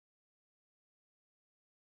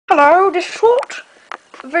Hello, this short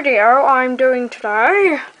video I'm doing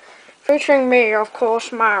today, featuring me, of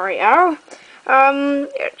course, Mario.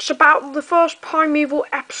 It's about the first Primeval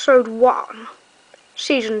Episode 1,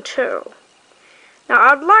 Season 2. Now,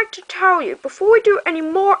 I'd like to tell you, before we do any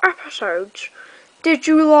more episodes, did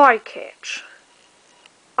you like it?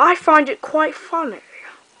 I find it quite funny.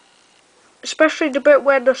 Especially the bit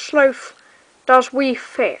where the sloth does We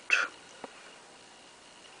Fit.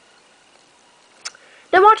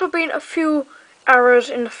 There might have been a few errors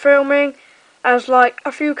in the filming, as like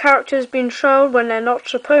a few characters being shown when they're not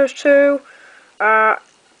supposed to,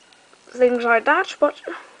 things like that, but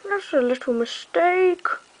that's a little mistake.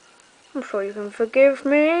 I'm sure you can forgive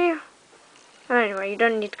me. Anyway, you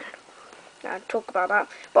don't need to talk about that.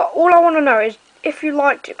 But all I want to know is if you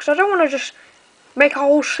liked it, because I don't want to just make a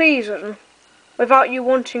whole season without you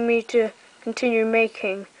wanting me to continue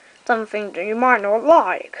making something that you might not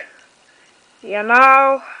like. You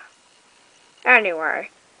know?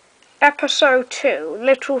 Anyway, episode 2,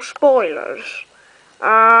 little spoilers.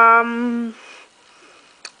 Someone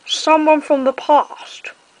from the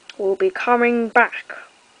past will be coming back.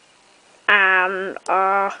 And,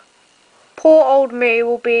 poor old me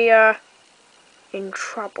will be, in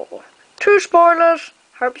trouble. 2 spoilers.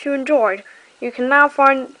 Hope you enjoyed. You can now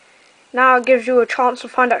it gives you a chance to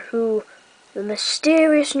find out who the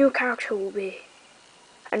mysterious new character will be.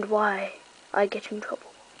 And why I get in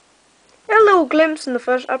trouble. A little glimpse in the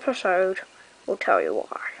first episode will tell you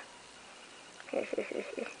why.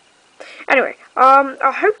 Anyway,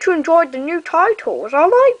 I hope you enjoyed the new titles. I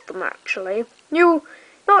like them actually.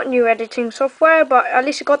 Not new editing software, but at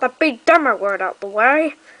least it got that big demo word out the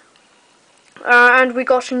way. And we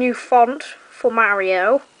got a new font for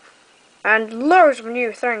Mario. And loads of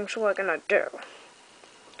new things we're gonna do.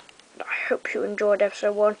 And I hope you enjoyed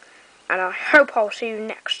episode 1. And I hope I'll see you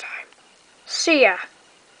next time. See ya.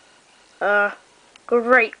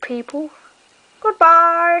 Great people.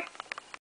 Goodbye.